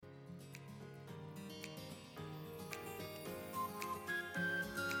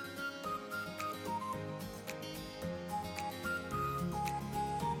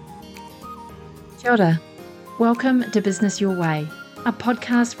Kia ora. Welcome to Business Your Way, a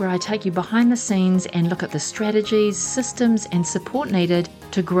podcast where I take you behind the scenes and look at the strategies, systems, and support needed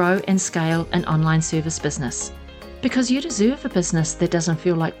to grow and scale an online service business. Because you deserve a business that doesn't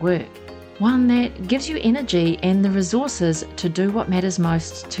feel like work, one that gives you energy and the resources to do what matters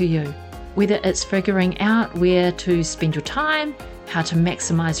most to you. Whether it's figuring out where to spend your time, how to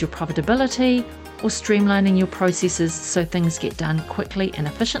maximize your profitability, or streamlining your processes so things get done quickly and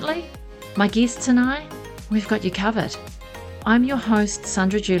efficiently, my guests and I, we've got you covered. I'm your host,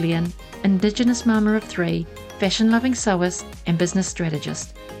 Sandra Julian, Indigenous mama of three, fashion-loving sewist, and business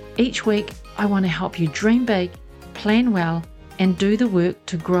strategist. Each week, I want to help you dream big, plan well, and do the work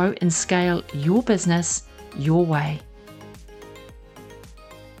to grow and scale your business your way.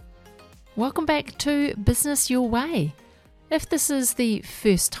 Welcome back to Business Your Way. If this is the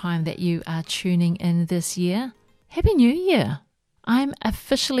first time that you are tuning in this year, Happy New Year! I'm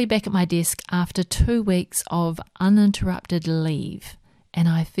officially back at my desk after 2 weeks of uninterrupted leave, and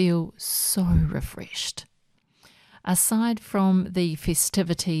I feel so refreshed. Aside from the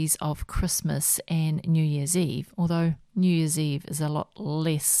festivities of Christmas and New Year's Eve, although New Year's Eve is a lot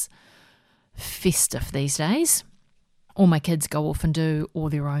less festive these days, all my kids go off and do all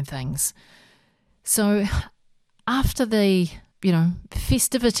their own things. So after the,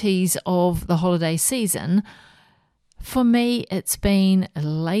 festivities of the holiday season, for me, it's been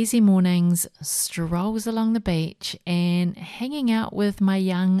lazy mornings, strolls along the beach, and hanging out with my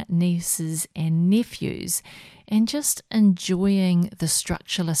young nieces and nephews, and just enjoying the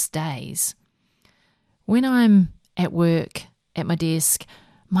structureless days. When I'm at work, at my desk,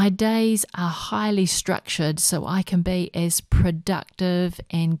 my days are highly structured so I can be as productive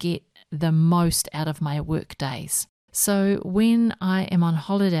and get the most out of my work days. So when I am on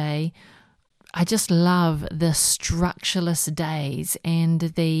holiday, I just love the structureless days and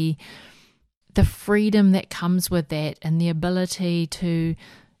the freedom that comes with that, and the ability to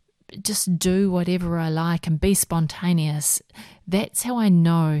just do whatever I like and be spontaneous. That's how I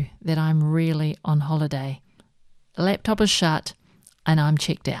know that I'm really on holiday. The laptop is shut and I'm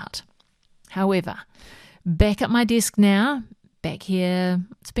checked out. However, back at my desk now, back here,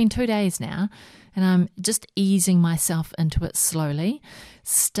 it's been 2 days now, and I'm just easing myself into it slowly,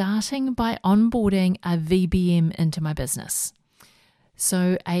 starting by onboarding a VBM into my business.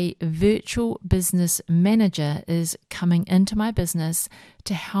 So a virtual business manager is coming into my business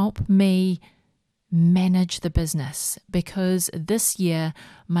to help me manage the business, because this year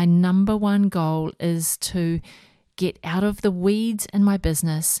my number one goal is to get out of the weeds in my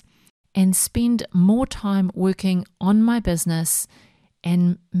business and spend more time working on my business,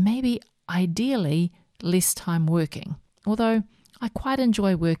 and maybe ideally less time working. Although I quite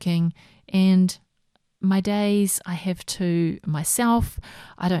enjoy working, and my days I have to myself.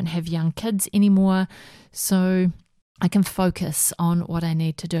 I don't have young kids anymore, so I can focus on what I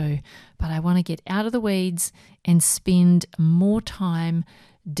need to do. But I want to get out of the weeds and spend more time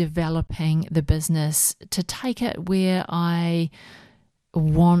developing the business to take it where I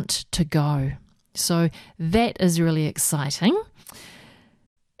want to go. So that is really exciting.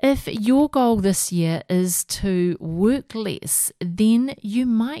 If your goal this year is to work less, then you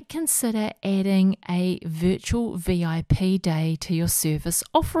might consider adding a virtual VIP day to your service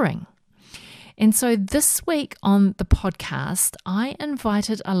offering. And so this week on the podcast, I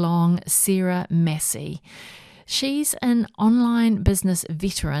invited along Sarah Massey. She's an online business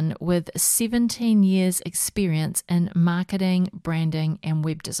veteran with 17 years experience in marketing, branding, and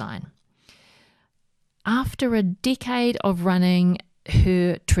web design. After a decade of running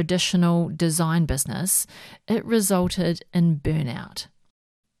her traditional design business, it resulted in burnout.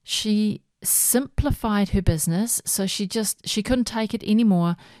 She simplified her business, so she couldn't take it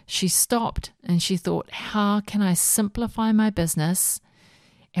anymore. She stopped and she thought, how can I simplify my business,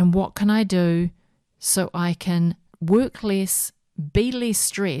 and what can I do so I can work less, be less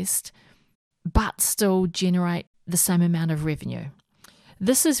stressed, but still generate the same amount of revenue?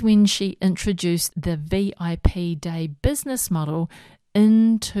 This is when she introduced the VIP Day business model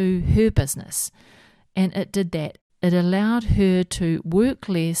into her business. And it did that. It allowed her to work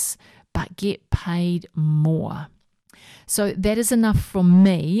less but get paid more. So that is enough from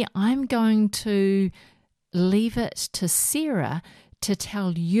me. I'm going to leave it to Sarah to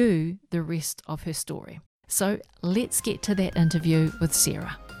tell you the rest of her story. So let's get to that interview with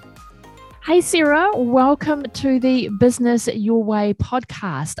Sarah. Hey Sarah, welcome to the Business Your Way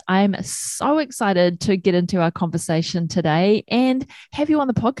podcast. I'm so excited to get into our conversation today and have you on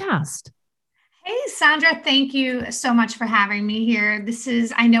the podcast. Hey, Sandra, thank you so much for having me here.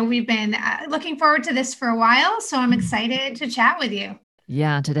 I know we've been looking forward to this for a while, so I'm excited to chat with you.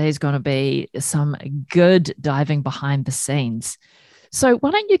 Yeah, today's going to be some good diving behind the scenes. So,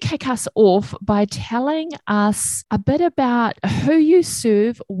 why don't you kick us off by telling us a bit about who you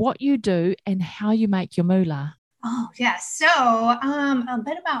serve, what you do, and how you make your moolah? Oh, yes. So, a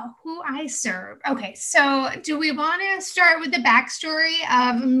bit about who I serve. Okay, so do we want to start with the backstory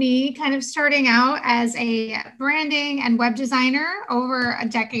of me kind of starting out as a branding and web designer over a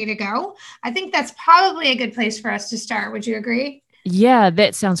decade ago? I think that's probably a good place for us to start. Would you agree? Yeah,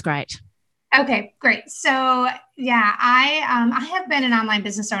 that sounds great. Okay, great. So yeah, I have been an online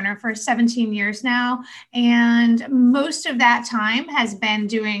business owner for 17 years now, and most of that time has been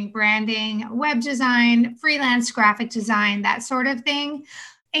doing branding, web design, freelance graphic design, that sort of thing.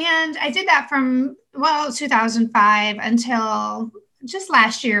 And I did that from 2005 until just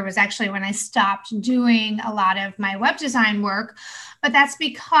last year was actually when I stopped doing a lot of my web design work. But that's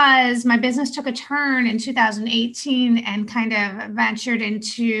because my business took a turn in 2018 and kind of I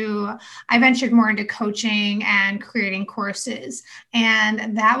ventured more into coaching and creating courses.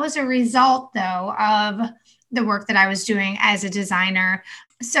 And that was a result, though, of the work that I was doing as a designer.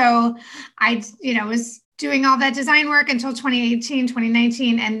 So was doing all that design work until 2018,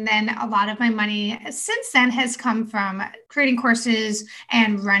 2019. And then a lot of my money since then has come from creating courses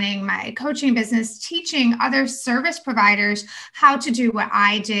and running my coaching business, teaching other service providers how to do what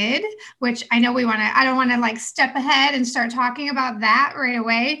I did, which I know I don't want to like step ahead and start talking about that right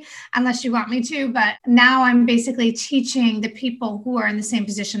away, unless you want me to. But now I'm basically teaching the people who are in the same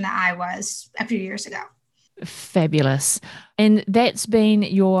position that I was a few years ago. Fabulous. And that's been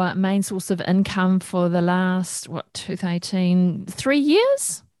your main source of income for the last, 2018, 3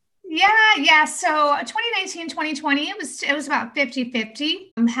 years? Yeah. So 2019, 2020, it was about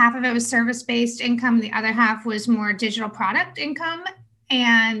 50-50. Half of it was service-based income, the other half was more digital product income.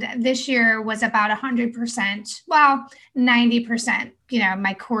 And this year was about 100%, 90%,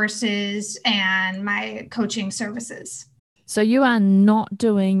 my courses and my coaching services. So you are not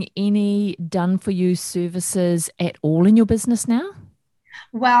doing any done for you services at all in your business now?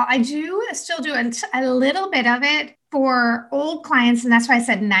 Well, I do still do a little bit of it for old clients, and that's why I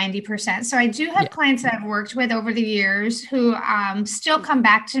said 90%. So I do have clients that I've worked with over the years who still come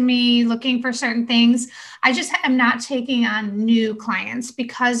back to me looking for certain things. I just am not taking on new clients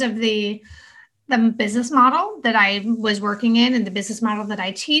because of the business model that I was working in and the business model that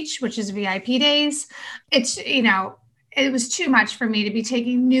I teach, which is VIP days. It was too much for me to be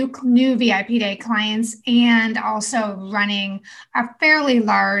taking new VIP day clients and also running a fairly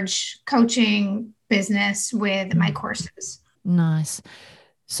large coaching business with my courses. Nice.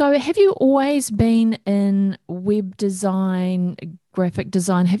 So have you always been in web design, graphic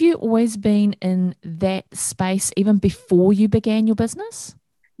design? Have you always been in that space even before you began your business?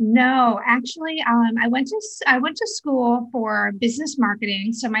 No, actually, I went to school for business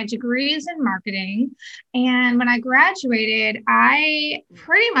marketing. So my degree is in marketing. And when I graduated, I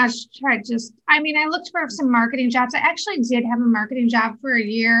pretty much I looked for some marketing jobs. I actually did have a marketing job for a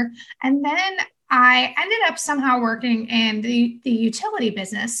year. And then I ended up somehow working in the utility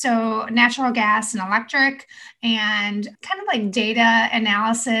business. So natural gas and electric and kind of like data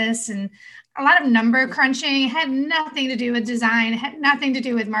analysis and a lot of number crunching. It had nothing to do with design, it had nothing to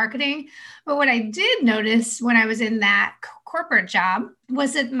do with marketing. But what I did notice when I was in that corporate job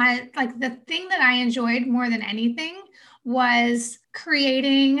was that the thing that I enjoyed more than anything was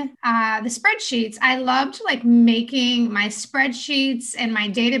creating the spreadsheets. I loved like making my spreadsheets and my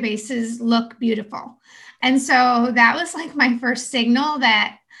databases look beautiful. And so that was like my first signal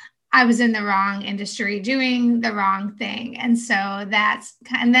that I was in the wrong industry doing the wrong thing. And so my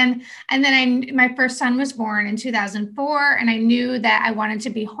first son was born in 2004, and I knew that I wanted to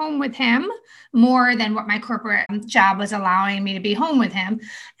be home with him more than what my corporate job was allowing me to be home with him.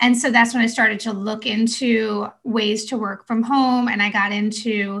 And so that's when I started to look into ways to work from home, and I got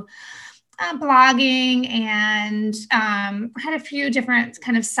into blogging and had a few different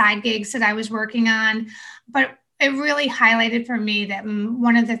kind of side gigs that I was working on. But it really highlighted for me that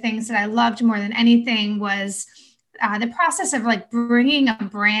one of the things that I loved more than anything was the process of like bringing a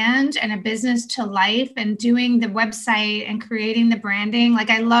brand and a business to life and doing the website and creating the branding. Like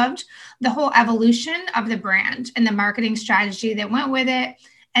I loved the whole evolution of the brand and the marketing strategy that went with it.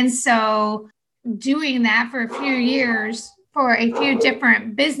 And so doing that for a few years for a few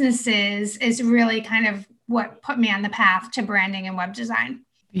different businesses is really kind of what put me on the path to branding and web design.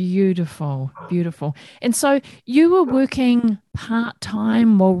 Beautiful, beautiful. And so you were working part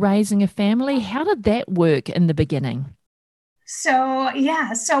time while raising a family. How did that work in the beginning? So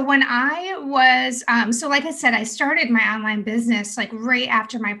when I was, so like I said, I started my online business like right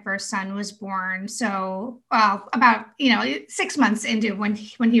after my first son was born. So, about 6 months into when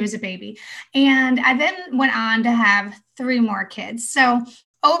he was a baby, and I then went on to have three more kids. So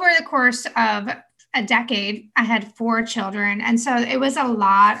over the course of a decade, I had four children, and so it was a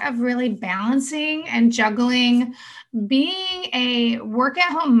lot of really balancing and juggling. Being a work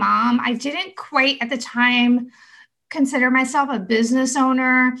at home mom, I didn't quite at the time consider myself a business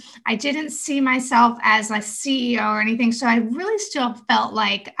owner. I didn't see myself as a CEO or anything. So I really still felt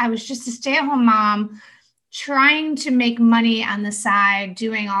like I was just a stay-at-home mom trying to make money on the side,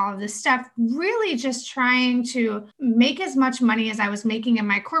 doing all of this stuff, really just trying to make as much money as I was making in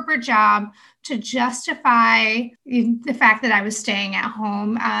my corporate job to justify the fact that I was staying at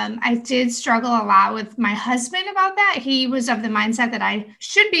home. I did struggle a lot with my husband about that. He was of the mindset that I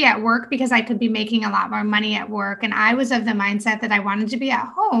should be at work because I could be making a lot more money at work. And I was of the mindset that I wanted to be at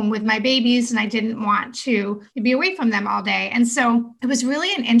home with my babies and I didn't want to be away from them all day. And so it was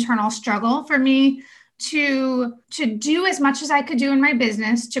really an internal struggle for me to do as much as I could do in my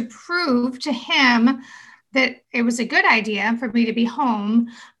business to prove to him that it was a good idea for me to be home,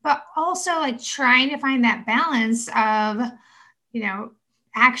 but also like trying to find that balance of,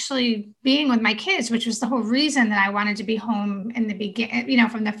 actually being with my kids, which was the whole reason that I wanted to be home in the beginning,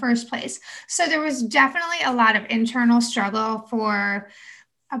 from the first place. So there was definitely a lot of internal struggle for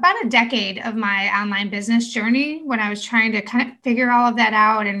about a decade of my online business journey when I was trying to kind of figure all of that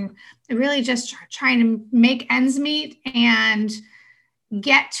out and really just trying to make ends meet and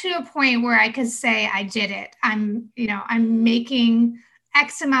get to a point where I could say I did it. I'm making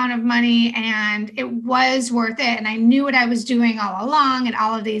X amount of money and it was worth it. And I knew what I was doing all along and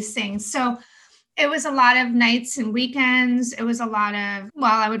all of these things. So it was a lot of nights and weekends. It was a lot of,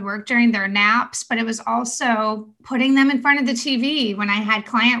 I would work during their naps, but it was also putting them in front of the TV when I had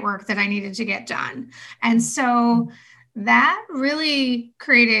client work that I needed to get done. And so that really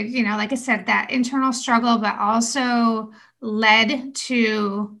created, like I said, that internal struggle, but also led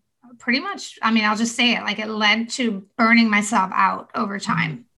to pretty much, I'll just say it, like it led to burning myself out over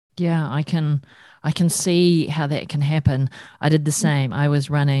time. Yeah, I can see how that can happen. I did the same. I was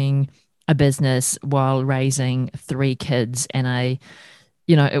running a business while raising three kids, and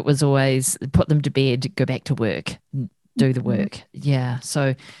it was always put them to bed, go back to work, do the work. Yeah.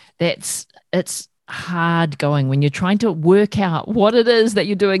 So it's hard going when you're trying to work out what it is that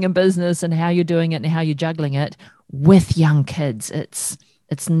you're doing in business and how you're doing it and how you're juggling it with young kids.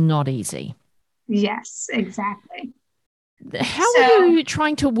 It's not easy. Yes, exactly. How are you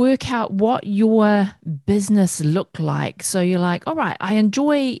trying to work out what your business looked like? So you're like, all right, I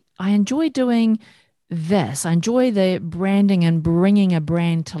enjoy doing this. I enjoy the branding and bringing a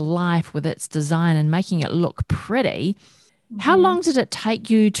brand to life with its design and making it look pretty. How long did it take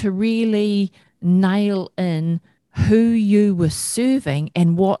you to really nail in who you were serving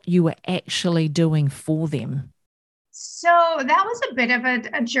and what you were actually doing for them? So that was a bit of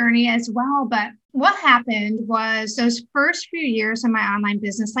a journey as well. But what happened was those first few years of my online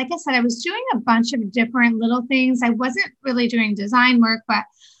business, like I said, I was doing a bunch of different little things. I wasn't really doing design work, but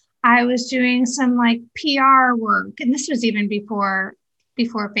I was doing some like PR work. And this was even before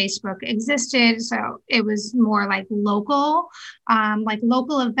Facebook existed. So it was more like local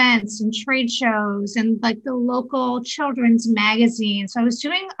events and trade shows and like the local children's magazine. So I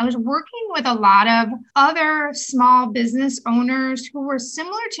was working with a lot of other small business owners who were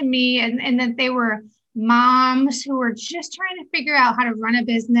similar to me and that they were moms who were just trying to figure out how to run a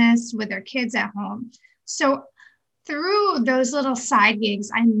business with their kids at home. So through those little side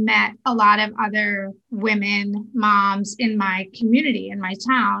gigs, I met a lot of other women, moms in my community, in my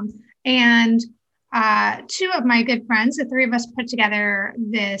town. And two of my good friends, the three of us put together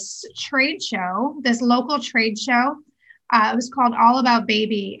this local trade show. It was called All About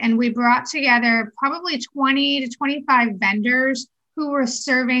Baby. And we brought together probably 20 to 25 vendors who were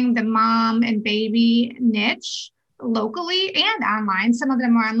serving the mom and baby niche locally and online. Some of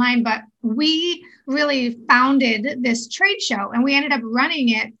them were online, but we really founded this trade show and we ended up running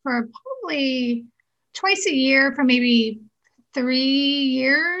it for probably twice a year for maybe 3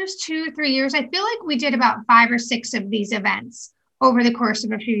 years, 2 3 years. I feel like we did about 5 or 6 of these events over the course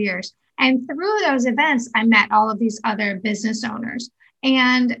of a few years. And through those events, I met all of these other business owners.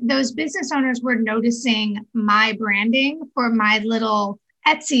 And those business owners were noticing my branding for my little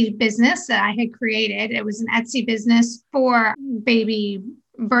Etsy business that I had created. It was an Etsy business for baby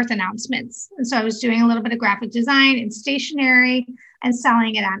birth announcements. And so I was doing a little bit of graphic design and stationery and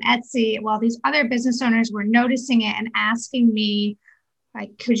selling it on Etsy while these other business owners were noticing it and asking me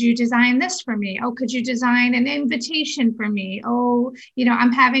Like, could you design this for me? Oh, could you design an invitation for me? Oh,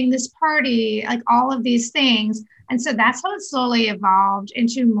 I'm having this party, like all of these things. And so that's how it slowly evolved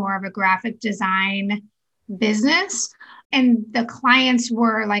into more of a graphic design business. And the clients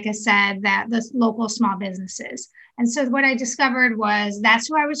were, like I said, that the local small businesses. And so what I discovered was that's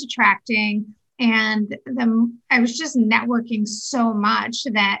who I was attracting. And I was just networking so much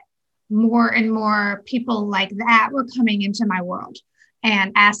that more and more people like that were coming into my world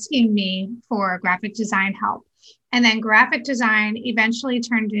and asking me for graphic design help. And then graphic design eventually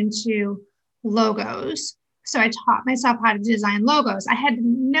turned into logos. So I taught myself how to design logos. I had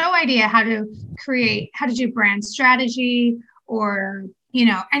no idea how to do brand strategy or,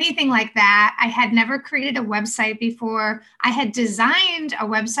 anything like that. I had never created a website before. I had designed a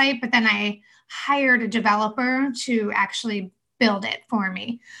website, but then I hired a developer to actually build it for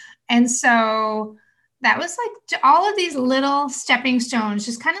me. And so that was like all of these little stepping stones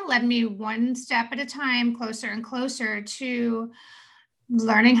just kind of led me one step at a time, closer and closer to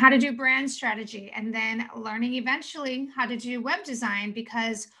learning how to do brand strategy, and then learning eventually how to do web design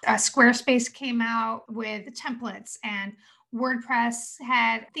because Squarespace came out with templates and WordPress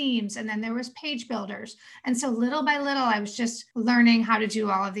had themes, and then there was page builders. And so little by little, I was just learning how to do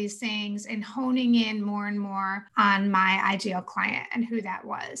all of these things and honing in more and more on my ideal client and who that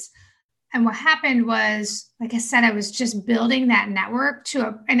was. And what happened was, like I said, I was just building that network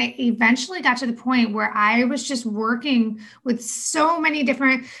and it eventually got to the point where I was just working with so many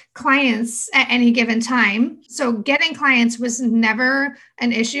different clients at any given time. So getting clients was never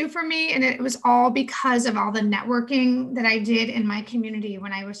an issue for me. And it was all because of all the networking that I did in my community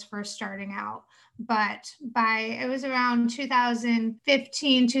when I was first starting out. But it was around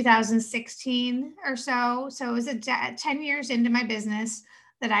 2015, 2016 or so. So it was 10 years into my business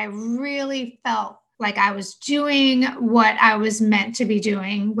that I really felt like I was doing what I was meant to be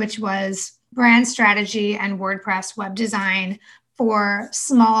doing, which was brand strategy and WordPress web design for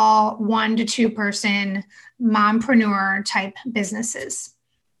small 1 to 2 person mompreneur type businesses.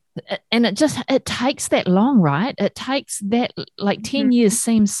 And it takes that long, right? It takes that, like 10 years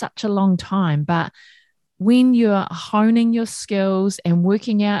seems such a long time, but when you're honing your skills and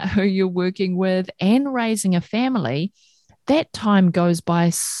working out who you're working with and raising a family, that time goes by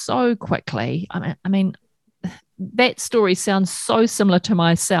so quickly. I mean, that story sounds so similar to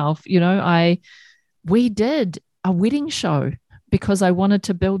myself. We did a wedding show because I wanted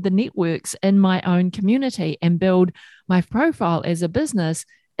to build the networks in my own community and build my profile as a business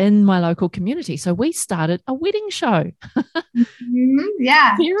in my local community. So we started a wedding show.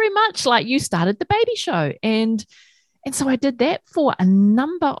 Yeah. Very much like you started the baby show. And so I did that for a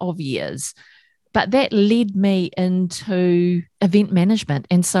number of years. But that led me into event management.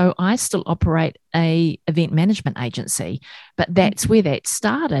 And so I still operate a event management agency, but that's where that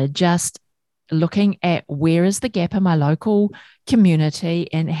started, just looking at where is the gap in my local community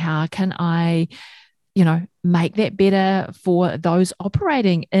and how can I, make that better for those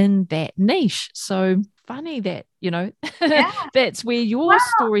operating in that niche. So funny that, that's where your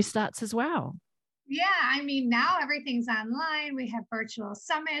story starts as well. Yeah, I mean, now everything's online. We have virtual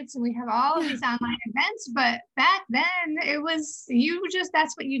summits and we have all of these online events. But back then, it was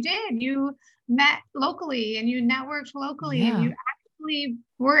that's what you did. You met locally and you networked locally and you actually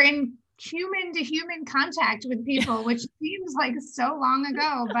were in human to human contact with people, which seems like so long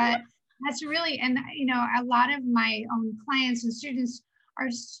ago. But that's really, and a lot of my own clients and students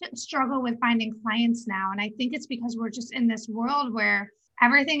struggle with finding clients now. And I think it's because we're just in this world where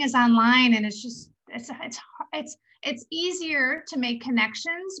everything is online and it's just, it's easier to make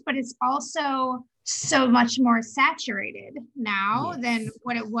connections, but it's also so much more saturated now than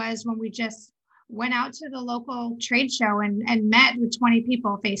what it was when we just went out to the local trade show and met with 20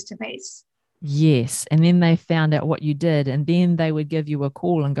 people face to face. Yes. And then they found out what you did, and then they would give you a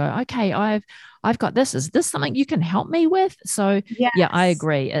call and go, okay, I've got this. Is this something you can help me with? So yeah, I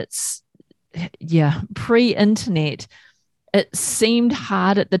agree. It's pre-internet. It seemed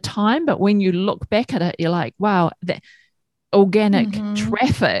hard at the time, but when you look back at it, you're like, wow, that organic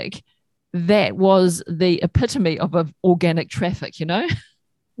traffic, that was the epitome of organic traffic,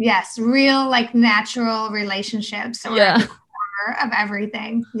 Yes, real, like natural relationships or at the core of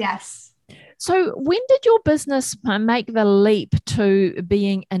everything. Yes. So when did your business make the leap to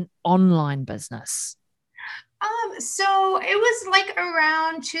being an online business? So it was like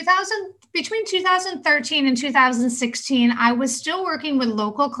around between 2013 and 2016, I was still working with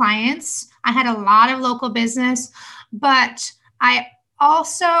local clients. I had a lot of local business, but I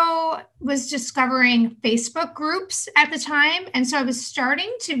also was discovering Facebook groups at the time. And so I was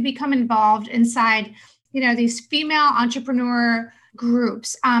starting to become involved inside, these female entrepreneur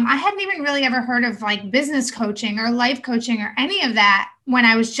groups. I hadn't even really ever heard of like business coaching or life coaching or any of that when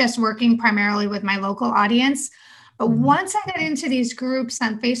I was just working primarily with my local audience. But once I got into these groups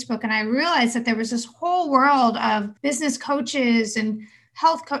on Facebook and I realized that there was this whole world of business coaches and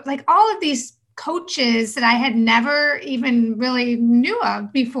like all of these coaches that I had never even really knew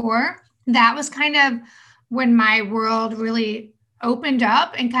of before, that was kind of when my world really opened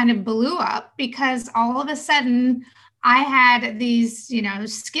up and kind of blew up, because all of a sudden I had these,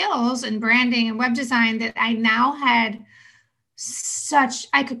 skills in branding and web design that I now had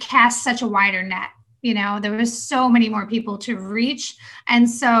I could cast such a wider net. There was so many more people to reach. And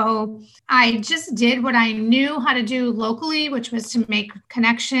so I just did what I knew how to do locally, which was to make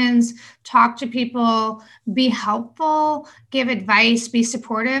connections, talk to people, be helpful, give advice, be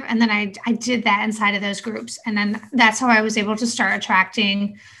supportive. And then I did that inside of those groups. And then that's how I was able to start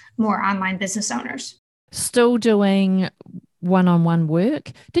attracting more online business owners. Still doing one-on-one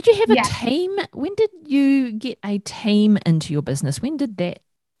work. Did you have a team? When did you get a team into your business? When did that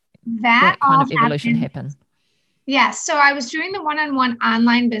kind of evolution happen? Yeah. So I was doing the one-on-one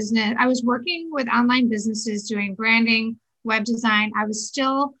online business. I was working with online businesses doing branding, web design. I was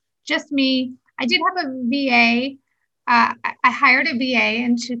still just me. I did have a VA. I hired a VA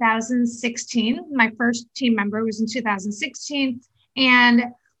in 2016. My first team member was in 2016. And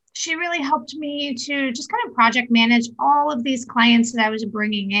she really helped me to just kind of project manage all of these clients that I was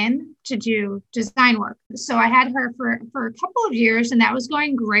bringing in to do design work. So I had her for a couple of years, and that was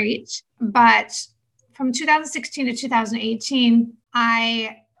going great. But from 2016 to 2018,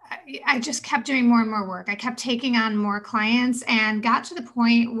 I just kept doing more and more work. I kept taking on more clients and got to the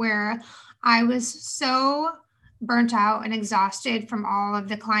point where I was so burnt out and exhausted from all of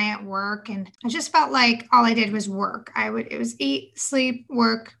the client work. And I just felt like all I did was work. It was eat, sleep,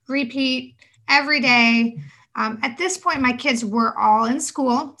 work, repeat every day. At this point, my kids were all in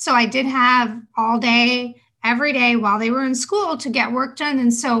school. So I did have all day, every day while they were in school to get work done.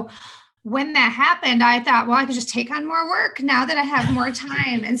 And so when that happened, I thought, well, I could just take on more work now that I have more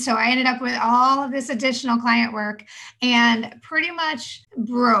time. And so I ended up with all of this additional client work and pretty much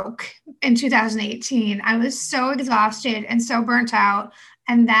broke in 2018. I was so exhausted and so burnt out.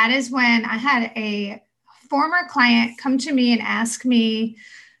 And that is when I had a former client come to me and ask me,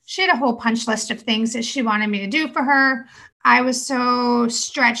 she had a whole punch list of things that she wanted me to do for her. I was so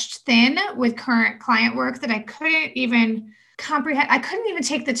stretched thin with current client work that I couldn't even comprehend. I couldn't even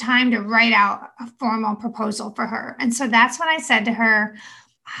take the time to write out a formal proposal for her. And so that's when I said to her,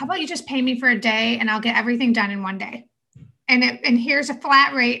 how about you just pay me for a day and I'll get everything done in one day. And here's a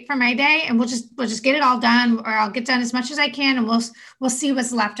flat rate for my day. And we'll just get it all done, or I'll get done as much as I can. And we'll see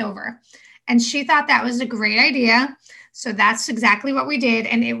what's left over. And she thought that was a great idea. So that's exactly what we did.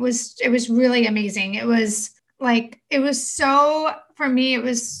 And it was really amazing. It was so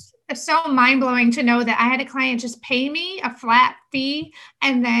mind-blowing to know that I had a client just pay me a flat fee,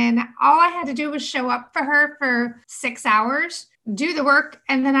 and then all I had to do was show up for her for 6 hours, do the work,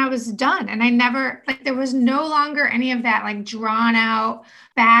 and then I was done. And there was no longer any of that like drawn out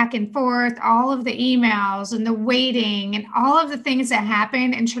back and forth, all of the emails and the waiting and all of the things that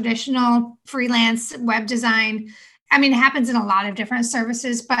happen in traditional freelance web design. I mean, it happens in a lot of different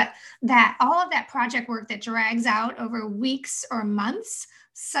services, but that all of that project work that drags out over weeks or months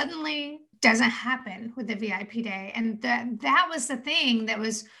suddenly doesn't happen with the VIP day. And that was the thing that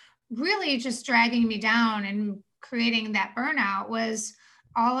was really just dragging me down and creating that burnout, was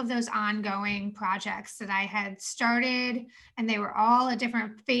all of those ongoing projects that I had started, and they were all at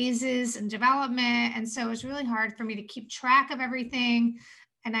different phases and development. And so it was really hard for me to keep track of everything.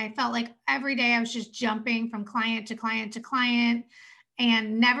 And I felt like every day I was just jumping from client to client to client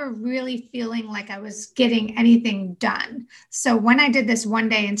and never really feeling like I was getting anything done. So when I did this one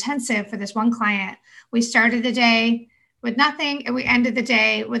day intensive for this one client, we started the day with nothing and we ended the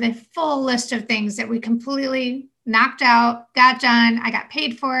day with a full list of things that we completely knocked out, got done. I got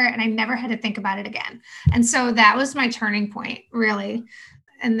paid for it, and I never had to think about it again. And so that was my turning point, really.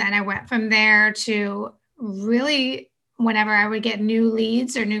 And then I went from there to really, whenever I would get new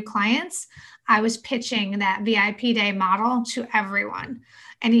leads or new clients, I was pitching that VIP day model to everyone.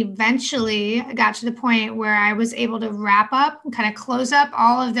 And eventually I got to the point where I was able to wrap up and kind of close up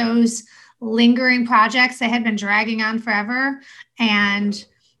all of those lingering projects that had been dragging on forever. And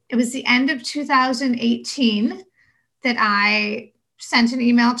it was the end of 2018 that I sent an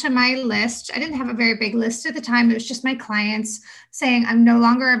email to my list. I didn't have a very big list at the time. It was just my clients saying, I'm no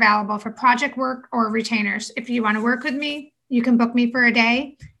longer available for project work or retainers. If you want to work with me, you can book me for a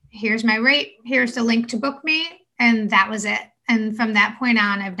day. Here's my rate. Here's the link to book me. And that was it. And from that point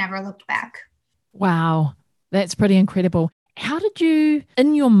on, I've never looked back. Wow. That's pretty incredible. How did you,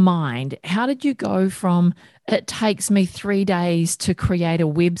 in your mind, how did you go from it takes me 3 days to create a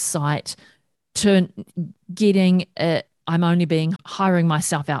website to getting it, I'm only being hiring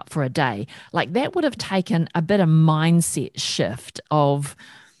myself out for a day? Like that would have taken a bit of mindset shift of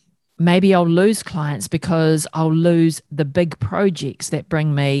maybe I'll lose clients because I'll lose the big projects that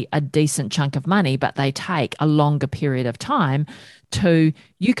bring me a decent chunk of money, but they take a longer period of time to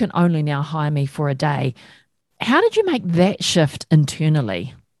you can only now hire me for a day. How did you make that shift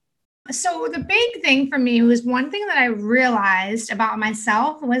internally? So the big thing for me was one thing that I realized about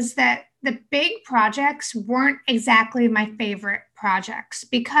myself was that the big projects weren't exactly my favorite projects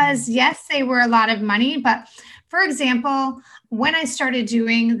because yes, they were a lot of money, but for example, when I started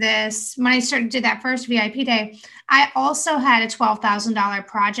doing this, when I started did that first VIP day, I also had a $12,000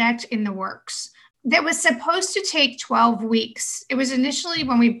 project in the works that was supposed to take 12 weeks. It was initially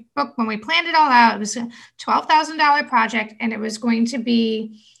when we planned it all out, it was a $12,000 project and it was going to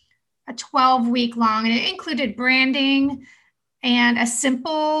be a 12-week long, and it included branding and a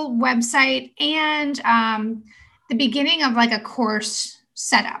simple website and the beginning of like a course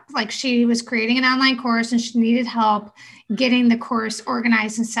setup. Like she was creating an online course and she needed help getting the course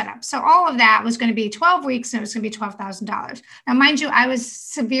organized and set up. So all of that was going to be 12 weeks and it was going to be $12,000. Now, mind you, I was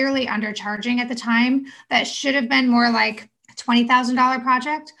severely undercharging at the time. That should have been more like a $20,000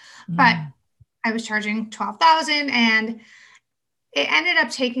 project, but I was charging 12,000 and it ended up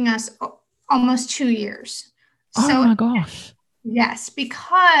taking us almost 2 years. Oh So my gosh. yes,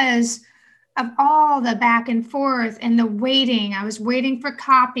 because of all the back and forth and the waiting. I was waiting for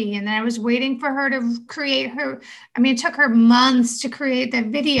copy and then I was waiting for her to create her. I mean, it took her months to create the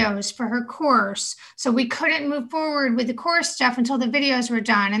videos for her course. So we couldn't move forward with the course stuff until the videos were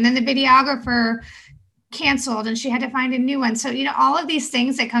done. And then the videographer canceled and she had to find a new one. So, all of these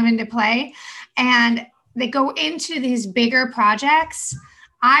things that come into play and they go into these bigger projects.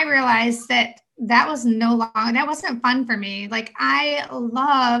 I realized that that wasn't fun for me. Like I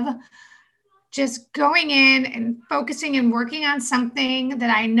love just going in and focusing and working on something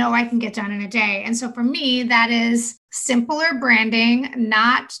that I know I can get done in a day. And so for me, that is simpler branding,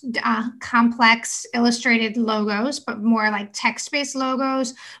 not complex illustrated logos, but more like text-based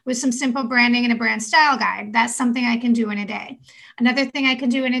logos with some simple branding and a brand style guide. That's something I can do in a day. Another thing I can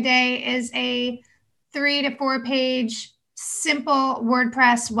do in a day is a 3 to 4 page simple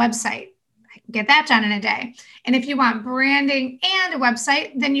WordPress website. Get that done in a day. And if you want branding and a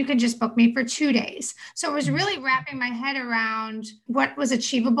website, then you can just book me for 2 days. So it was really wrapping my head around what was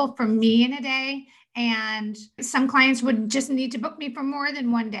achievable for me in a day. And some clients would just need to book me for more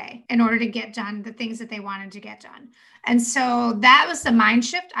than 1 day in order to get done the things that they wanted to get done. And so that was the mind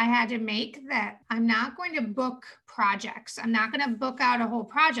shift I had to make, that I'm not going to book projects. I'm not going to book out a whole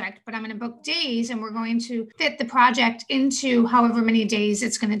project, but I'm going to book days and we're going to fit the project into however many days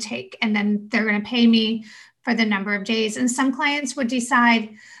it's going to take. And then they're going to pay me for the number of days. And some clients would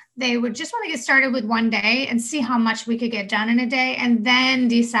decide they would just want to get started with 1 day and see how much we could get done in a day and then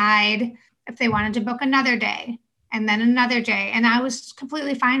decide if they wanted to book another day and then another day. And I was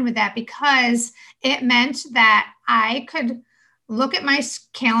completely fine with that because it meant that I could look at my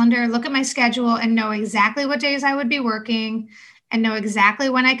calendar, look at my schedule and know exactly what days I would be working and know exactly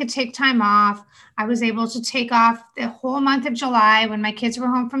when I could take time off. I was able to take off the whole month of July when my kids were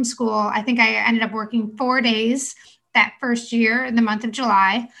home from school. I think I ended up working 4 days that first year in the month of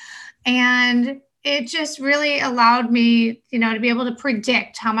July. And it just really allowed me, to be able to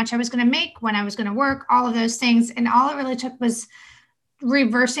predict how much I was going to make, when I was going to work, all of those things. And all it really took was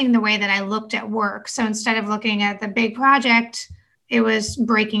reversing the way that I looked at work. So instead of looking at the big project, it was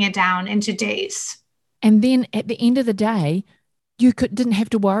breaking it down into days. And then at the end of the day, you didn't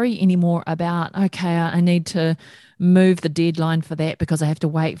have to worry anymore about, okay, I need to move the deadline for that because I have to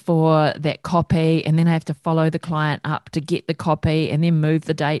wait for that copy and then I have to follow the client up to get the copy and then move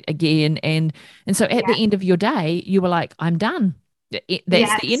the date again. And so at the end of your day, you were like, I'm done.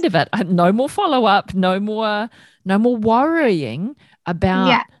 That's the end of it. No more follow-up, no more worrying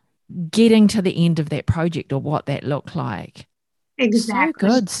about getting to the end of that project or what that looked like. Exactly.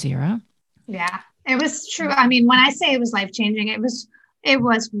 So good, Sarah. Yeah, it was true. I mean, when I say it was life-changing, it was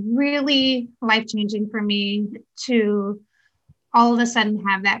really life-changing for me to all of a sudden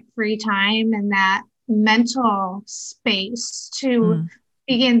have that free time and that mental space to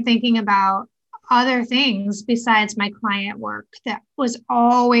begin thinking about other things besides my client work that was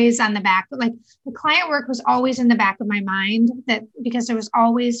always on the back. Like the client work was always in the back of my mind, that because there was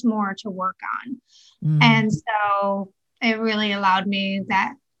always more to work on. And so it really allowed me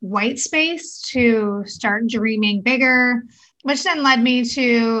that white space to start dreaming bigger, which then led me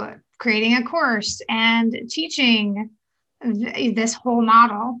to creating a course and teaching this whole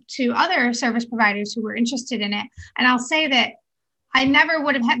model to other service providers who were interested in it. And I'll say that I never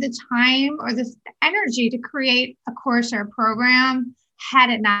would have had the time or the energy to create a course or a program had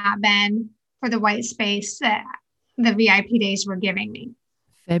it not been for the white space that the VIP days were giving me.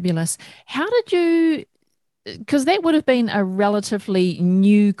 Fabulous. How did you, because that would have been a relatively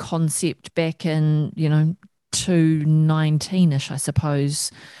new concept back in, 2019-ish, I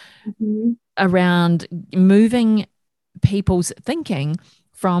suppose, around moving people's thinking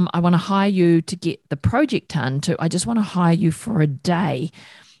from I want to hire you to get the project done to I just want to hire you for a day.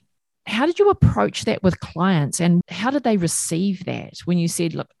 How did you approach that with clients, and how did they receive that when you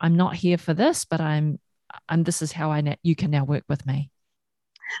said, look, I'm not here for this, but I'm this is how you can now work with me?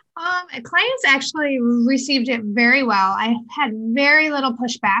 Clients actually received it very well. I had very little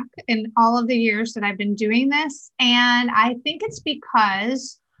pushback in all of the years that I've been doing this. And I think it's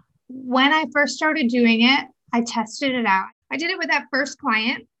because when I first started doing it, I tested it out. I did it with that first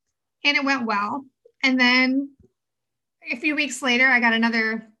client and it went well. And then a few weeks later, I got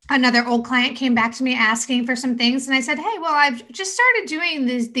another old client came back to me asking for some things. And I said, hey, well, I've just started doing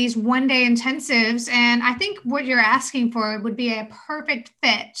these 1-day intensives. And I think what you're asking for would be a perfect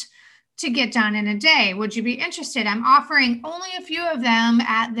fit to get done in a day. Would you be interested? I'm offering only a few of them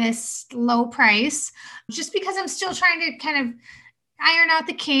at this low price, just because I'm still trying to kind of iron out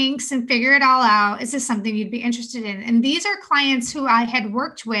the kinks and figure it all out. Is this something you'd be interested in? And these are clients who I had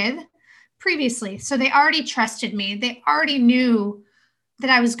worked with previously. So they already trusted me. They already knew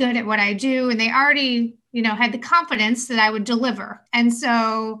that I was good at what I do. And they already, had the confidence that I would deliver. And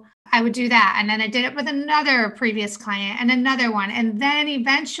so I would do that. And then I did it with another previous client and another one. And then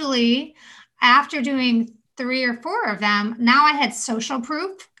eventually, after doing 3 or 4 of them, now I had social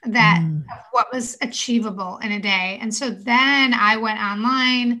proof that what was achievable in a day. And so then I went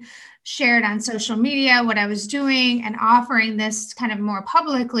online, shared on social media what I was doing and offering this kind of more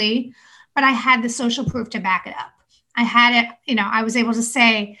publicly, but I had the social proof to back it up. I had it, I was able to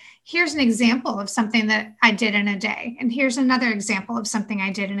say, here's an example of something that I did in a day. And here's another example of something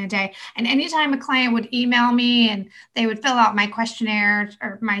I did in a day. And anytime a client would email me and they would fill out my questionnaire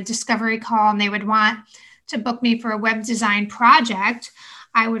or my discovery call, and they would want to book me for a web design project,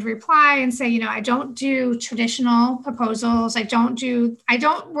 I would reply and say, I don't do traditional proposals. I don't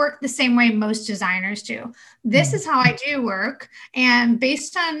work the same way most designers do. This is how I do work. And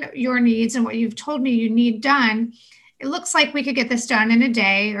based on your needs and what you've told me you need done, it looks like we could get this done in a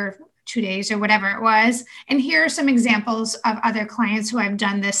day or 2 days or whatever it was. And here are some examples of other clients who I've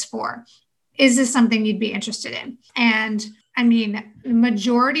done this for. Is this something you'd be interested in? And I mean, the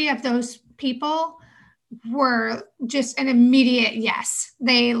majority of those people were just an immediate yes.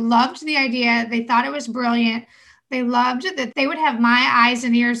 They loved the idea. They thought it was brilliant. They loved that they would have my eyes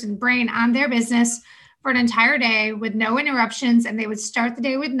and ears and brain on their business for an entire day with no interruptions. And they would start the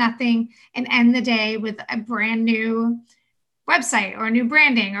day with nothing and end the day with a brand new website or new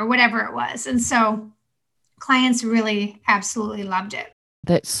branding or whatever it was. And so clients really absolutely loved it.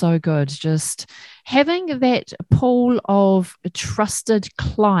 That's so good. Just having that pool of trusted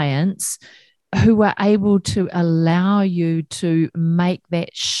clients who are able to allow you to make that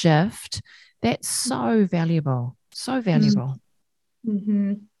shift, that's so valuable. So valuable.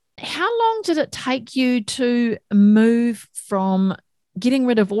 Mm-hmm. How long did it take you to move from getting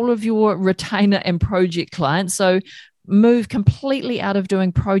rid of all of your retainer and project clients, so move completely out of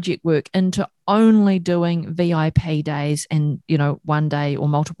doing project work into only doing VIP days and, 1 day or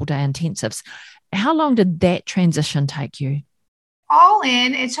multiple day intensives? How long did that transition take you? All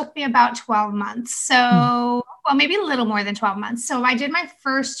in, it took me about 12 months. So, well, maybe a little more than 12 months. So I did my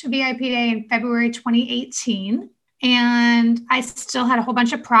first VIP day in February 2018. And I still had a whole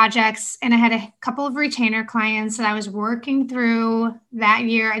bunch of projects, and I had a couple of retainer clients that I was working through that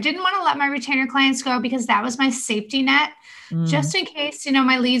year. I didn't want to let my retainer clients go because that was my safety net. Just in case,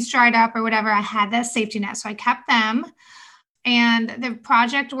 my leads dried up or whatever, I had that safety net. So I kept them. And the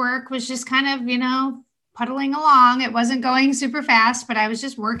project work was just kind of, puddling along. It wasn't going super fast, but I was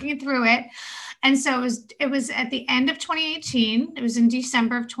just working through it. And so it was at the end of 2018. It was in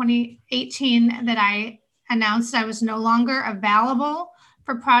December of 2018 that I announced I was no longer available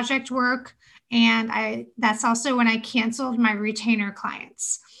for project work. And that's also when I canceled my retainer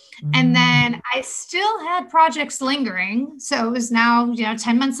clients. And then I still had projects lingering. So it was now,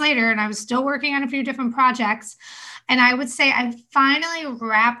 10 months later, and I was still working on a few different projects. And I would say I finally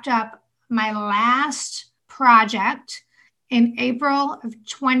wrapped up my last project in April of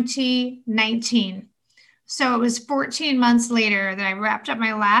 2019. So it was 14 months later that I wrapped up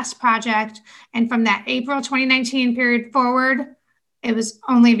my last project. And from that April 2019 period forward, it was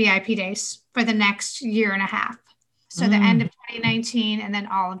only VIP days for the next year and a half. So the end of 2019 and then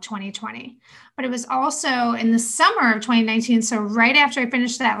all of 2020. But it was also in the summer of 2019. So right after I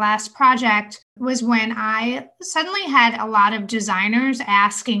finished that last project was when I suddenly had a lot of designers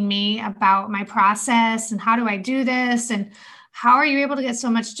asking me about my process and how do I do this and how are you able to get so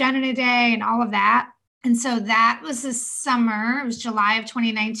much done in a day and all of that. And so that was the summer, it was July of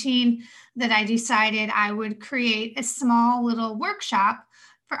 2019, that I decided I would create a small little workshop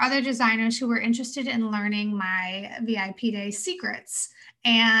for other designers who were interested in learning my VIP Day secrets.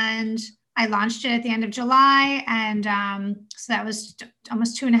 And I launched it at the end of July. And so that was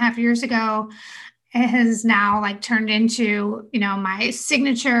almost 2.5 years ago. It has now like turned into, my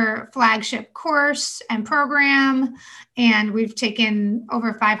signature flagship course and program. And we've taken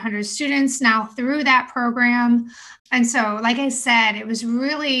over 500 students now through that program. And so, like I said, it was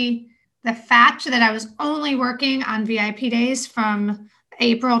really the fact that I was only working on VIP days from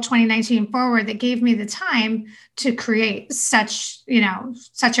April 2019 forward that gave me the time to create such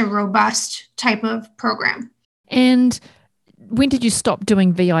a robust type of program. And when did you stop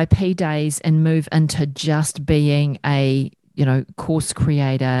doing VIP days and move into just being a, course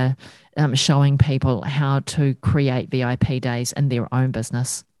creator, showing people how to create VIP days in their own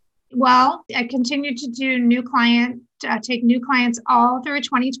business? Well, I continued to do take new clients all through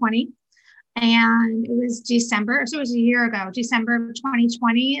 2020. And it was December, so it was a year ago, December of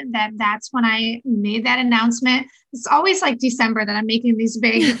 2020, that's when I made that announcement. It's always like December that I'm making these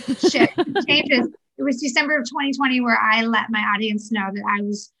big changes. It was December of 2020 where I let my audience know that I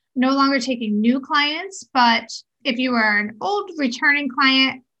was no longer taking new clients, but if you were an old returning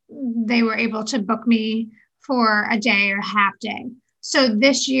client, they were able to book me for a day or a half day. So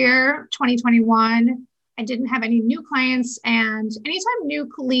this year, 2021, I didn't have any new clients, and anytime new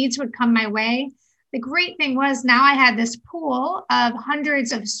leads would come my way, the great thing was now I had this pool of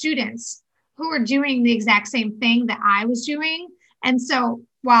hundreds of students who were doing the exact same thing that I was doing. And so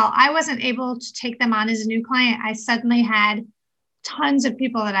while I wasn't able to take them on as a new client, I suddenly had tons of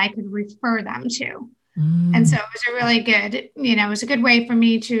people that I could refer them to. And so it was a really good, it was a good way for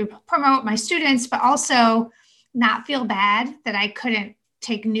me to promote my students, but also not feel bad that I couldn't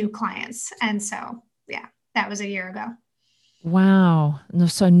take new clients. And so that was a year ago. Wow.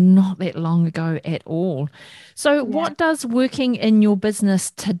 So not that long ago at all. So what does working in your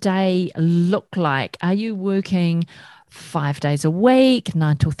business today look like? Are you working 5 days a week,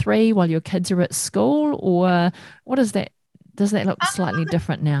 9 till 3 while your kids are at school? Or what is that? Does that look slightly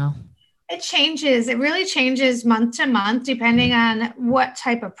different now? It changes. It really changes month to month, depending on what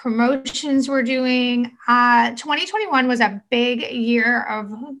type of promotions we're doing. 2021 was a big year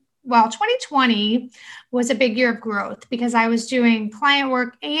 2020 was a big year of growth because I was doing client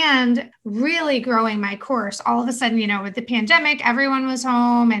work and really growing my course. All of a sudden, with the pandemic, everyone was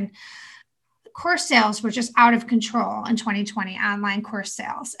home and course sales were just out of control in 2020, online course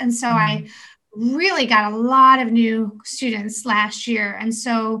sales. And so I really got a lot of new students last year. And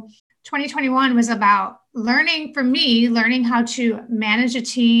so 2021 was about learning how to manage a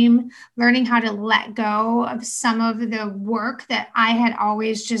team, learning how to let go of some of the work that I had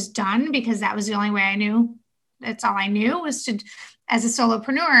always just done because that was the only way I knew. That's all I knew was to as a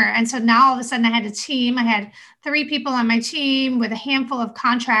solopreneur. And so now all of a sudden I had a team. I had 3 people on my team with a handful of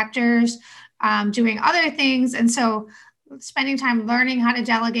contractors doing other things. And so spending time learning how to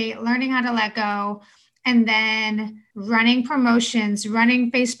delegate, learning how to let go, and then running promotions,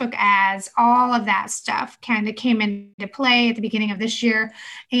 running Facebook ads, all of that stuff kind of came into play at the beginning of this year.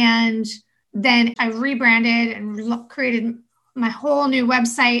 And then I rebranded and created my whole new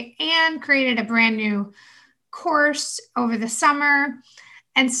website and created a brand new course over the summer.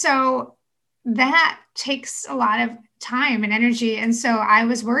 And so that takes a lot of time and energy. And so I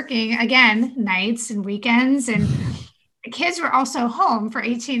was working again, nights and weekends, and the kids were also home for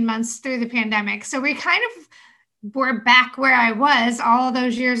 18 months through the pandemic. So we kind of were back where I was all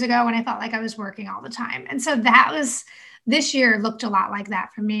those years ago when I felt like I was working all the time. And so this year looked a lot like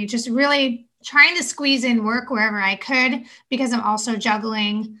that for me, just really trying to squeeze in work wherever I could, because I'm also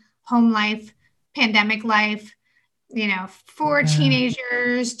juggling home life, pandemic life, 4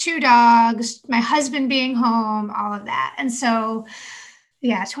 teenagers, 2 dogs, my husband being home, all of that. And so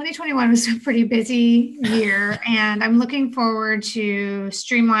 2021 was a pretty busy year, and I'm looking forward to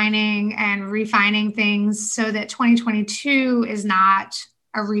streamlining and refining things so that 2022 is not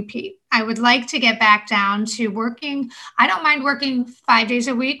a repeat. I would like to get back down to working. I don't mind working 5 days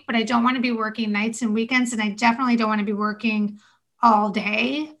a week, but I don't want to be working nights and weekends. And I definitely don't want to be working all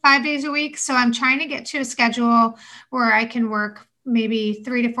day, 5 days a week. So I'm trying to get to a schedule where I can work maybe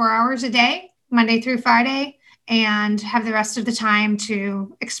 3 to 4 hours a day, Monday through Friday, and have the rest of the time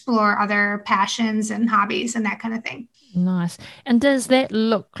to explore other passions and hobbies and that kind of thing. Nice. And does that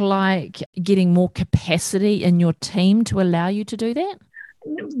look like getting more capacity in your team to allow you to do that?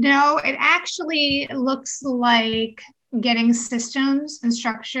 No, it actually looks like getting systems and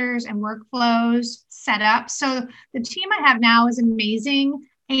structures and workflows set up. So the team I have now is amazing.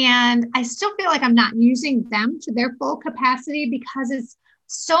 And I still feel like I'm not using them to their full capacity because it's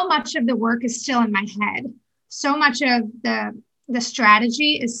so much of the work is still in my head. So much of the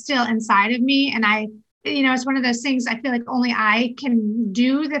strategy is still inside of me. And it's one of those things I feel like only I can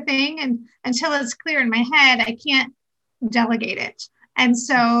do the thing. And until it's clear in my head, I can't delegate it. And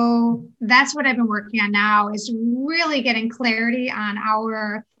so that's what I've been working on now is really getting clarity on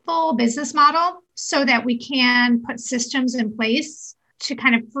our full business model so that we can put systems in place to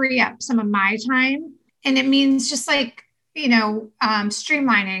kind of free up some of my time. And it means just like,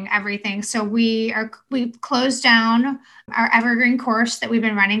 streamlining everything. So we've closed down our evergreen course that we've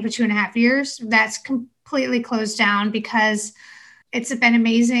been running for 2.5 years. That's completely closed down because it's been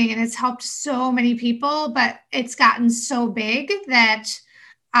amazing and it's helped so many people, but it's gotten so big that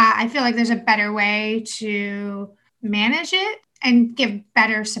I feel like there's a better way to manage it and give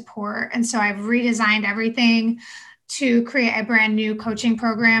better support. And so I've redesigned everything to create a brand new coaching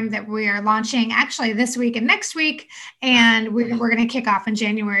program that we are launching actually this week and next week. And we're going to kick off in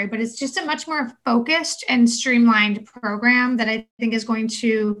January, but it's just a much more focused and streamlined program that I think is going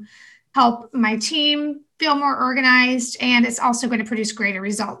to help my team feel more organized. And it's also going to produce greater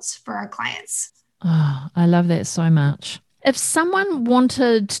results for our clients. Oh, I love that so much. If someone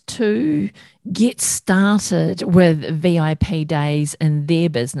wanted to get started with VIP days in their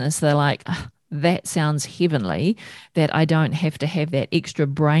business, they're like, oh, that sounds heavenly, that I don't have to have that extra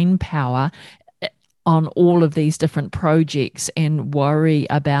brain power on all of these different projects and worry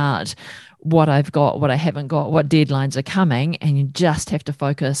about what I've got, what I haven't got, what deadlines are coming, and you just have to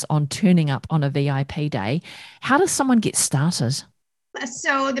focus on turning up on a VIP day. How does someone get started?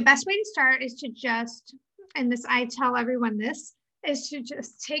 So the best way to start is to I tell everyone this, is to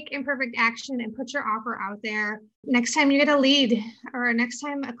just take imperfect action and put your offer out there. Next time you get a lead or next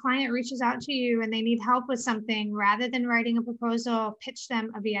time a client reaches out to you and they need help with something, rather than writing a proposal, pitch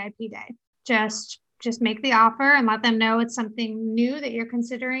them a VIP day. Just make the offer and let them know it's something new that you're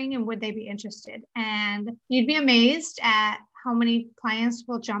considering and would they be interested. And you'd be amazed at how many clients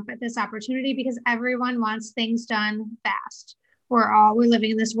will jump at this opportunity because everyone wants things done fast. We're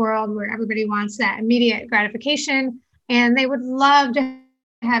living in this world where everybody wants that immediate gratification and they would love to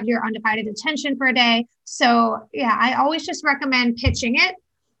have your undivided attention for a day. So yeah, I always just recommend pitching it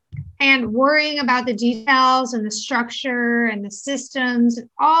and worrying about the details and the structure and the systems,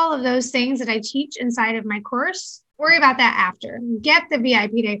 all of those things that I teach inside of my course. Worry about that after. Get the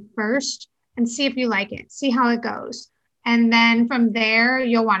VIP day first and see if you like it, see how it goes. And then from there,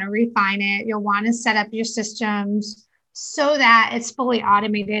 you'll want to refine it. You'll want to set up your systems so that it's fully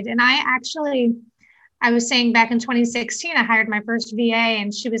automated. And I was saying back in 2016, I hired my first VA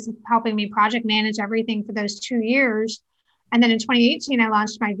and she was helping me project manage everything for those 2 years. And then in 2018, I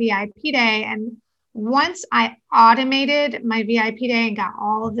launched my VIP day. And once I automated my VIP day and got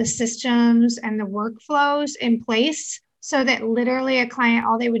all of the systems and the workflows in place so that literally a client,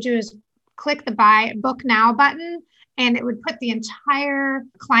 all they would do is click the book now button and it would put the entire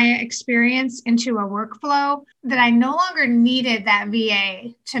client experience into a workflow, that I no longer needed that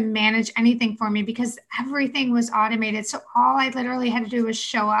VA to manage anything for me because everything was automated. So all I literally had to do was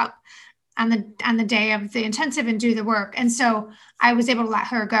show up on the day of the intensive and do the work. And so I was able to let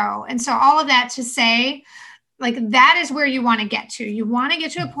her go. And so all of that to say, like, that is where you want to get to. You want to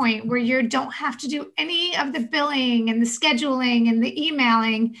get to a point where you don't have to do any of the billing and the scheduling and the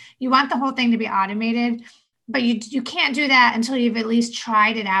emailing. You want the whole thing to be automated. But you can't do that until you've at least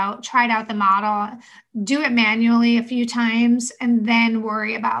tried out the model, do it manually a few times, and then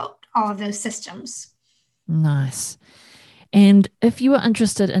worry about all of those systems. Nice. And if you are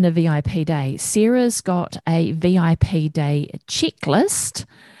interested in a VIP day, Sarah's got a VIP day checklist.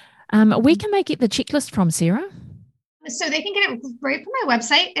 Where can they get the checklist from, Sarah? So they can get it right from my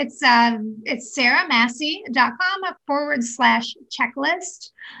website. It's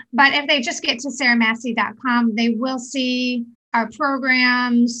sarahmassey.com/checklist. But if they just get to sarahmassey.com, they will see our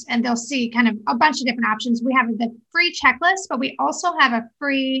programs and they'll see kind of a bunch of different options. We have the free checklist, but we also have a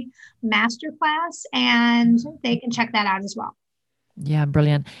free masterclass and they can check that out as well. Yeah,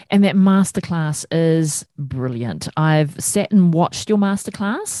 brilliant. And that masterclass is brilliant. I've sat and watched your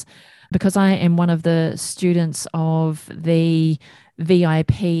masterclass because I am one of the students of the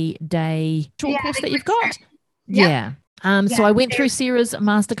VIP day short course that you've got. Yep. Yeah. So I went through Sarah's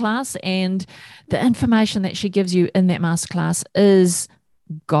masterclass, and the information that she gives you in that masterclass is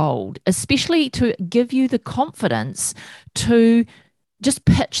gold, especially to give you the confidence to just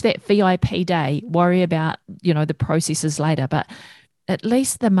pitch that VIP day, worry about, the processes later. But at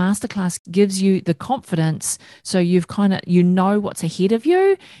least the masterclass gives you the confidence. So you've what's ahead of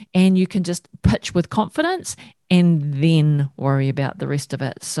you, and you can just pitch with confidence and then worry about the rest of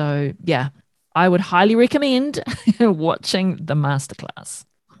it. So yeah, I would highly recommend watching the masterclass.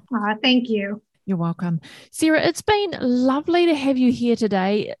 Thank you. You're welcome. Sarah, it's been lovely to have you here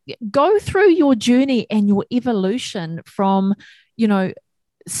today. Go through your journey and your evolution from,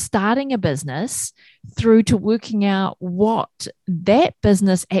 starting a business through to working out what that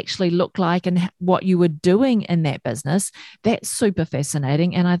business actually looked like and what you were doing in that business. That's super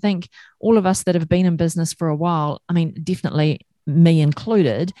fascinating. And I think all of us that have been in business for a while, I mean, definitely me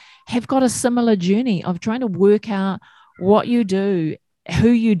included, have got a similar journey of trying to work out what you do, who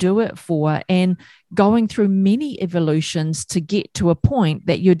you do it for, and going through many evolutions to get to a point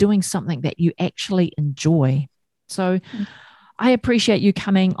that you're doing something that you actually enjoy. So I appreciate you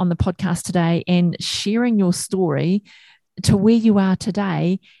coming on the podcast today and sharing your story to where you are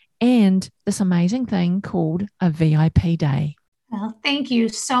today and this amazing thing called a VIP day. Well, thank you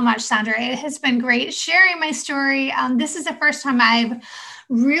so much, Sandra. It has been great sharing my story. This is the first time I've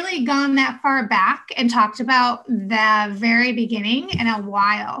really gone that far back and talked about the very beginning in a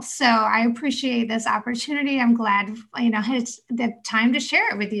while. So I appreciate this opportunity. I'm glad, it's the time to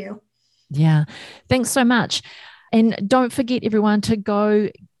share it with you. Yeah. Thanks so much. And don't forget, everyone, to go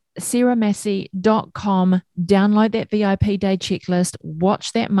sarahmassey.com, download that VIP day checklist,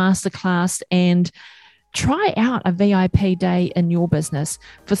 watch that masterclass, and try out a VIP day in your business.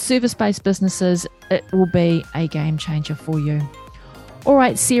 For service-based businesses, it will be a game changer for you. All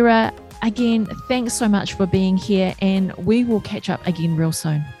right, Sarah, again, thanks so much for being here, and we will catch up again real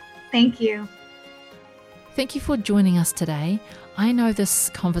soon. Thank you. Thank you for joining us today. I know this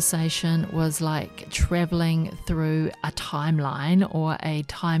conversation was like traveling through a timeline or a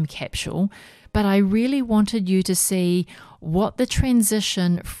time capsule, but I really wanted you to see what the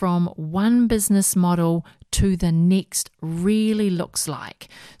transition from one business model to the next really looks like.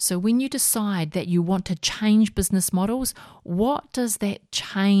 So when you decide that you want to change business models, what does that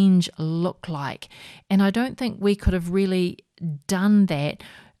change look like? And I don't think we could have really done that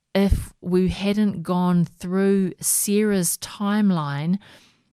if we hadn't gone through Sarah's timeline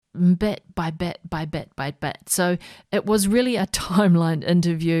bit by bit by bit by bit. So it was really a timeline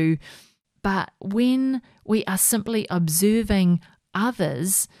interview. But when we are simply observing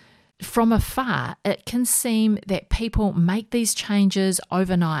others from afar, it can seem that people make these changes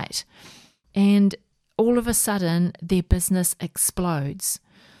overnight and all of a sudden their business explodes.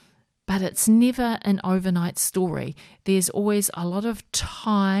 But it's never an overnight story. There's always a lot of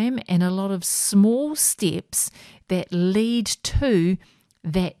time and a lot of small steps that lead to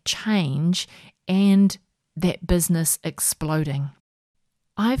that change and that business exploding.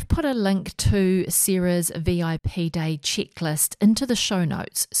 I've put a link to Sarah's VIP Day checklist into the show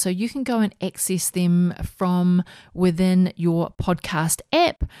notes, so you can go and access them from within your podcast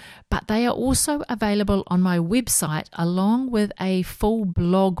app, but they are also available on my website along with a full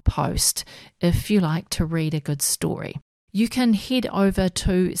blog post if you like to read a good story. You can head over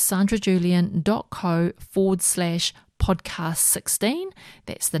to sandrajulian.co/podcast 16.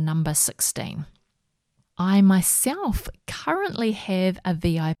 That's the number 16. I myself currently have a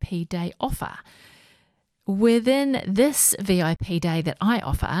VIP day offer. Within this VIP day that I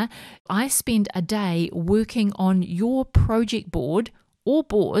offer, I spend a day working on your project board or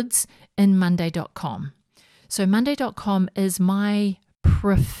boards in Monday.com. So Monday.com is my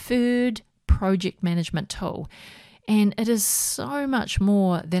preferred project management tool. And it is so much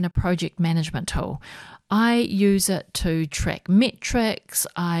more than a project management tool. I use it to track metrics.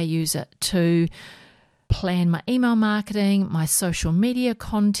 I use it to plan my email marketing, my social media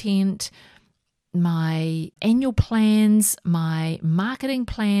content, my annual plans, my marketing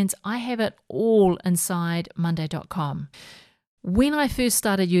plans. I have it all inside Monday.com. When I first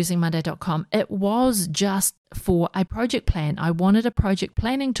started using Monday.com, it was just for a project plan. I wanted a project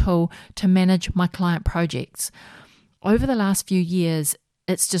planning tool to manage my client projects. Over the last few years,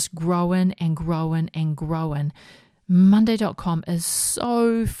 it's just grown and grown and grown. Monday.com is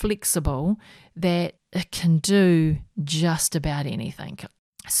so flexible that it can do just about anything.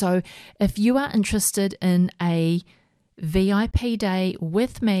 So if you are interested in a VIP day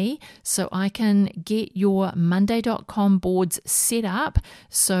with me so I can get your Monday.com boards set up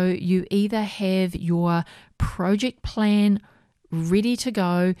so you either have your project plan ready to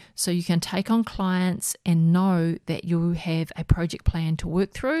go so you can take on clients and know that you have a project plan to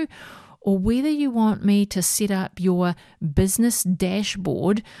work through, or whether you want me to set up your business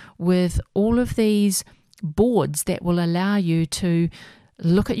dashboard with all of these boards that will allow you to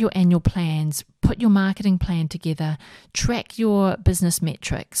look at your annual plans, put your marketing plan together, track your business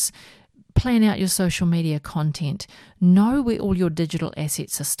metrics, plan out your social media content, know where all your digital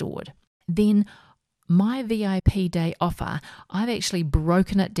assets are stored. Then my VIP day offer, I've actually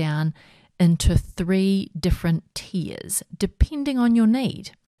broken it down into 3 different tiers, depending on your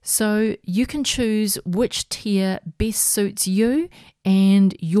need. So you can choose which tier best suits you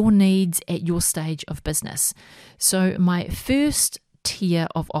and your needs at your stage of business. So my first tier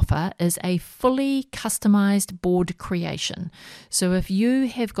of offer is a fully customized board creation. So if you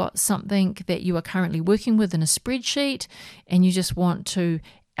have got something that you are currently working with in a spreadsheet and you just want to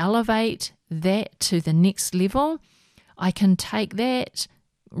elevate that to the next level, I can take that,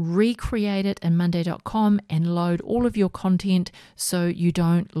 recreate it in monday.com and load all of your content so you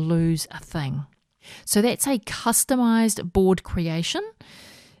don't lose a thing. So that's a customized board creation.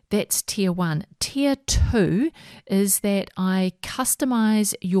 That's tier 1. Tier 2 is that I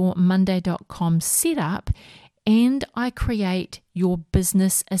customize your monday.com setup and I create your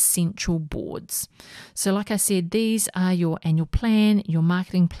business essential boards. So like I said, these are your annual plan, your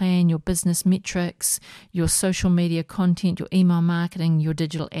marketing plan, your business metrics, your social media content, your email marketing, your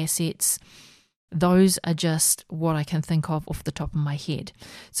digital assets. Those are just what I can think of off the top of my head.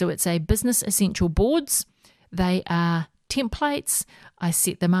 So it's a business essential boards. They are templates. I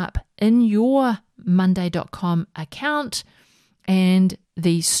set them up in your monday.com account, and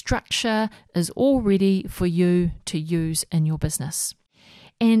the structure is all ready for you to use in your business.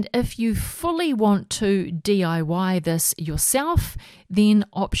 And if you fully want to DIY this yourself, then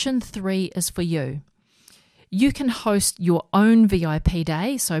option 3 is for you. You can host your own VIP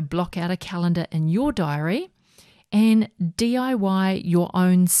day, so block out a calendar in your diary and DIY your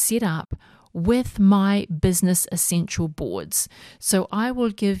own setup with my business essential boards. So I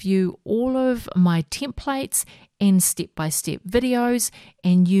will give you all of my templates and step-by-step videos,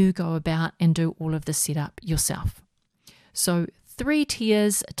 and you go about and do all of the setup yourself. So 3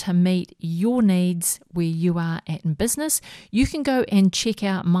 tiers to meet your needs where you are at in business. You can go and check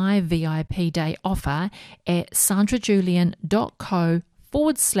out my VIP day offer at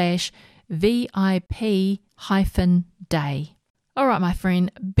sandrajulian.co/VIP-day. All right, my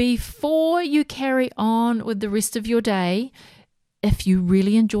friend, before you carry on with the rest of your day, if you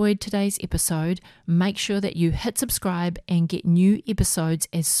really enjoyed today's episode, make sure that you hit subscribe and get new episodes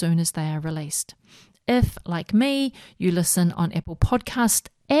as soon as they are released. If, like me, you listen on Apple Podcast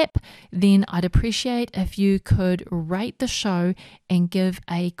app, then I'd appreciate if you could rate the show and give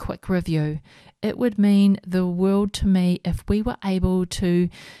a quick review. It would mean the world to me if we were able to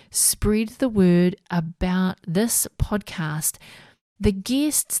spread the word about this podcast. The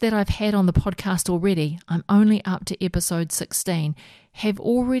guests that I've had on the podcast already, I'm only up to episode 16, have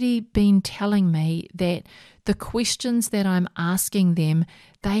already been telling me that the questions that I'm asking them,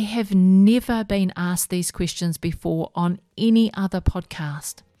 they have never been asked these questions before on any other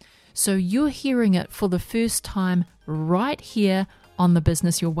podcast. So you're hearing it for the first time right here on the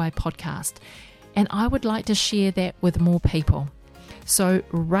Business Your Way podcast. And I would like to share that with more people. So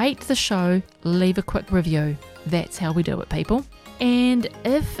rate the show, leave a quick review. That's how we do it, people. And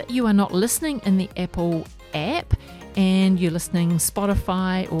if you are not listening in the Apple app and you're listening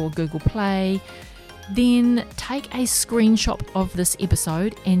Spotify or Google Play, then take a screenshot of this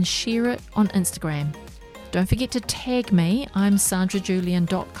episode and share it on Instagram. Don't forget to tag me. I'm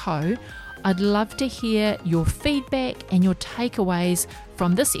sandrajulian.co. I'd love to hear your feedback and your takeaways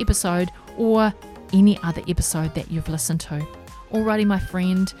from this episode or any other episode that you've listened to. Alrighty, my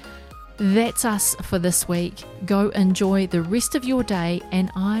friend, that's us for this week. Go enjoy the rest of your day, and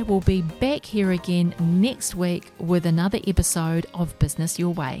I will be back here again next week with another episode of Business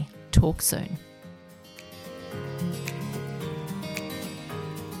Your Way. Talk soon.